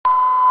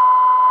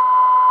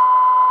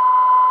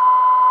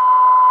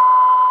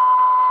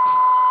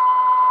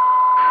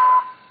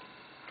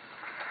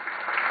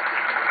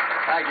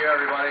you,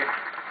 everybody.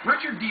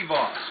 Richard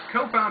DeVos,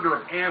 co-founder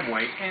of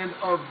Amway and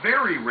a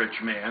very rich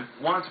man,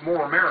 wants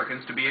more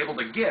Americans to be able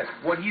to get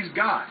what he's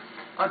got,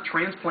 a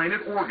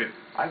transplanted organ.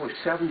 I was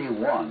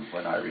 71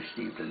 when I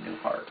received a new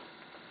heart.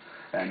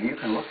 And you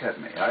can look at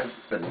me. I've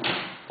been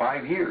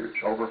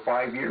over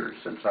 5 years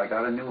since I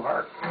got a new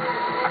heart.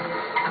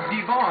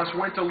 DeVos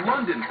went to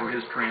London for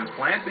his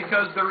transplant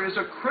because there is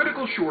a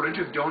critical shortage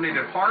of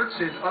donated hearts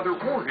and other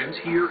organs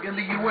here in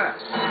the U.S.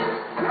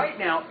 Right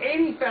now,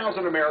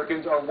 80,000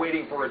 Americans are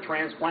waiting for a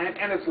transplant,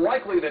 and it's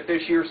likely that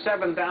this year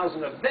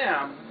 7,000 of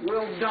them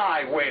will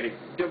die waiting.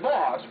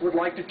 DeVos would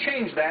like to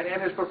change that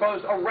and has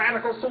proposed a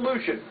radical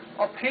solution,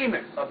 a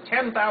payment of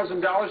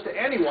 $10,000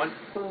 to anyone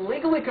who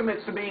legally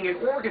commits to being an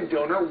organ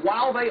donor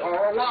while they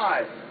are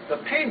alive. The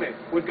payment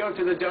would go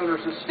to the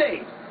donor's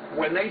estate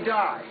when they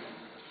die.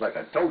 It's like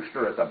a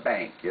toaster at the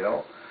bank, you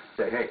know.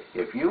 Say, hey,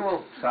 if you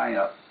will sign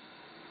up,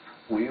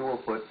 we will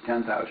put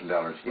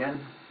 $10,000 in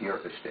your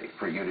estate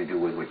for you to do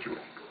with what you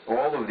like.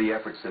 All of the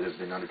efforts that have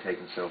been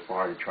undertaken so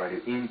far to try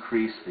to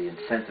increase the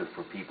incentive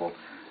for people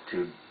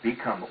to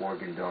become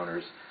organ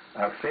donors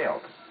have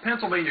failed.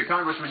 Pennsylvania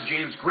Congressman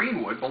James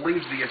Greenwood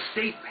believes the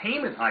estate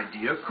payment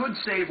idea could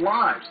save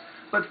lives,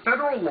 but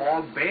federal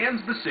law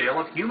bans the sale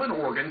of human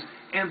organs,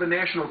 and the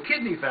National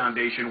Kidney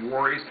Foundation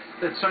worries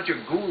that such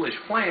a ghoulish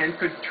plan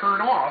could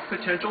turn off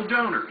potential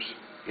donors.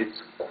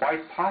 It's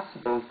quite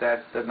possible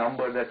that the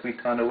number that we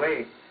turn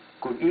away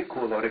could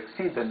equal or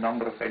exceed the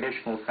number of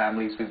additional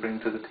families we bring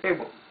to the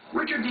table.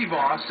 Richard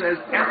DeVos says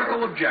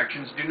ethical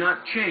objections do not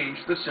change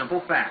the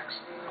simple facts.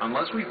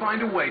 Unless we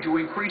find a way to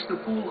increase the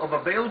pool of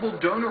available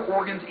donor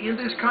organs in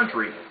this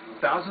country,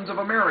 thousands of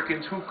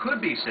Americans who could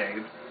be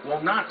saved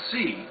will not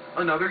see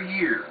another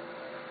year.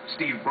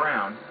 Steve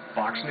Brown,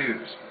 Fox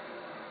News.